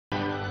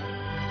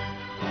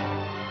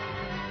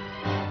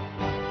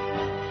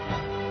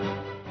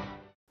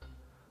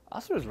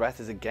Asura's Wrath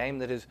is a game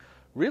that has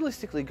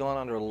realistically gone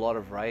under a lot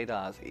of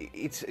radars.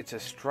 It's a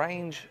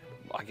strange,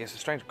 I guess, a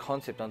strange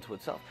concept unto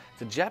itself.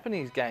 It's a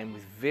Japanese game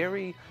with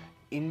very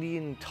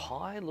Indian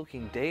Thai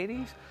looking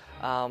deities,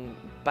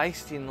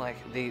 based in like,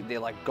 they're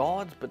like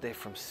gods, but they're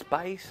from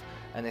space,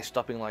 and they're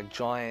stopping like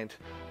giant,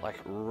 like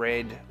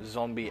red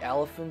zombie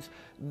elephants.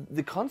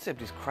 The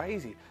concept is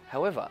crazy.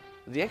 However,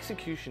 the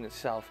execution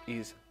itself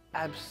is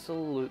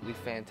absolutely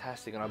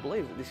fantastic, and I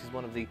believe that this is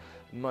one of the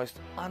most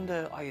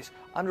underappreciated,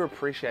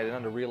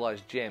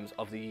 underrealized gems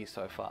of the year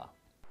so far.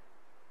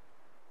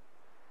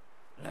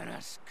 Let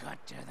us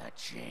cut to the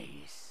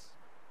chase.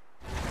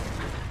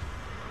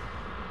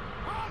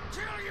 I'll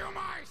kill you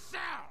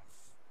myself!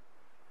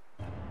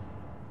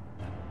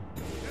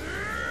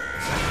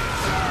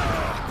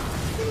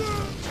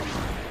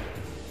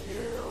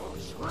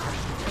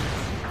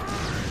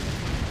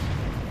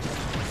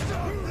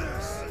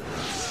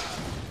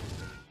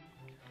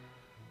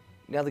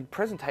 Now the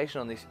presentation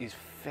on this is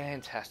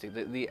fantastic.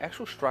 The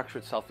actual structure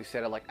itself is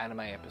set out like anime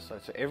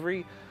episodes. So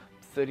every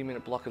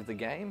 30-minute block of the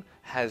game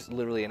has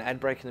literally an ad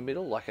break in the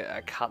middle, like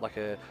a cut, like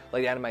the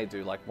anime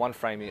do, like one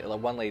frame,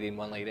 like one lead in,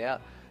 one lead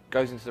out.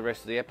 Goes into the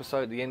rest of the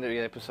episode. At the end of the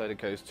episode, it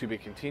goes to be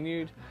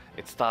continued.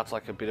 It starts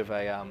like a bit of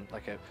a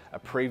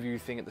preview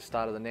thing at the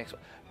start of the next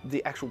one.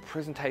 The actual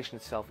presentation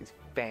itself is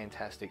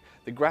fantastic.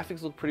 The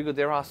graphics look pretty good.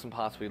 There are some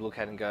parts where you look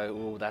at it and go,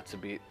 oh, that's a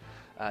bit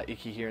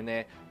icky here and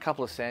there. A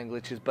couple of sound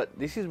glitches, but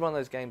this is one of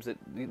those games that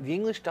the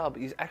English dub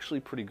is actually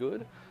pretty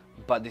good,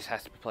 but this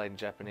has to be played in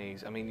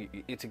Japanese. I mean,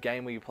 it's a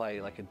game where you play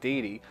like a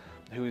deity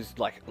who is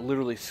like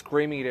literally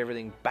screaming at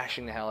everything,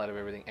 bashing the hell out of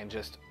everything, and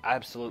just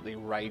absolutely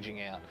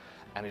raging out.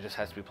 And it just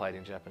has to be played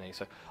in Japanese.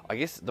 So I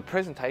guess the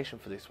presentation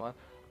for this one,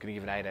 I'm going to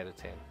give it an 8 out of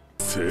 10.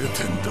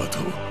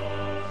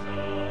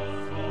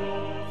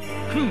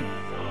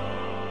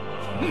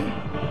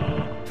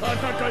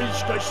 戦い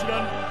しか知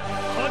らん。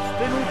かつ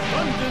ての不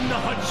完全な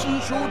八神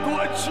将と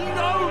は違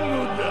う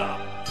のだ。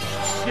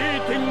聖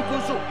典こ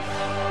そ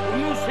こ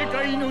の世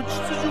界の秩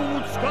序を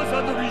司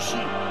りし最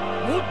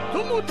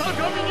も高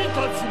みに立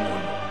つも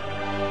の。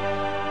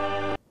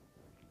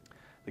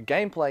The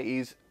gameplay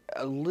is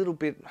a little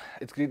bit,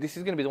 this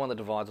is going to be the one that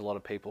divides a lot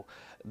of people.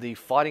 The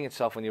fighting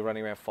itself, when you're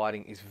running around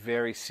fighting, is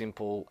very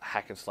simple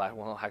hack and slash,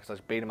 well not hack and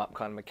slash, beat 'em up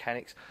kind of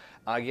mechanics.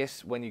 I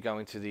guess when you go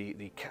into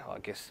the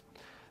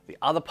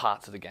other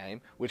parts of the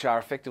game, which are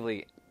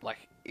effectively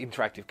like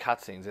interactive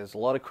cutscenes, there's a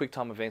lot of quick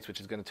time events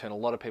which is going to turn a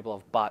lot of people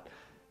off, but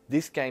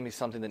this game is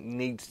something that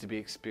needs to be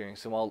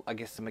experienced. And while I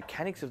guess the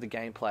mechanics of the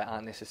gameplay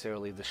aren't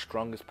necessarily the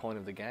strongest point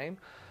of the game,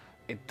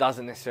 it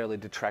doesn't necessarily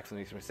detract from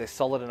the experience. They're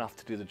solid enough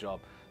to do the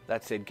job.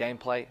 That said,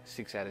 gameplay,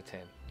 6 out of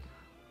 10.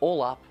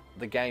 All up,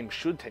 the game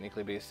should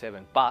technically be a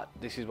 7, but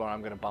this is where I'm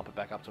going to bump it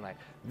back up to an 8.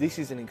 This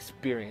is an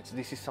experience.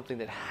 This is something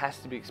that has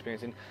to be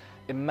experienced. And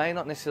it may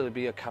not necessarily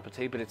be a cup of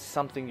tea, but it's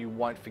something you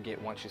won't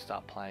forget once you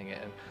start playing it.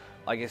 And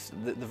I guess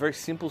the very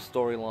simple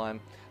storyline,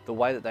 the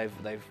way that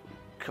they've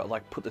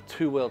like put the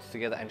two worlds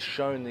together and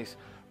shown this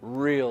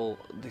real,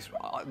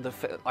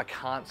 I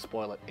can't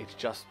spoil it. It's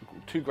just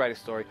too great a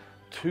story,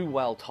 too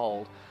well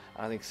told.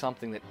 And I think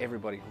something that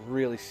everybody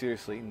really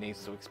seriously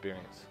needs to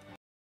experience.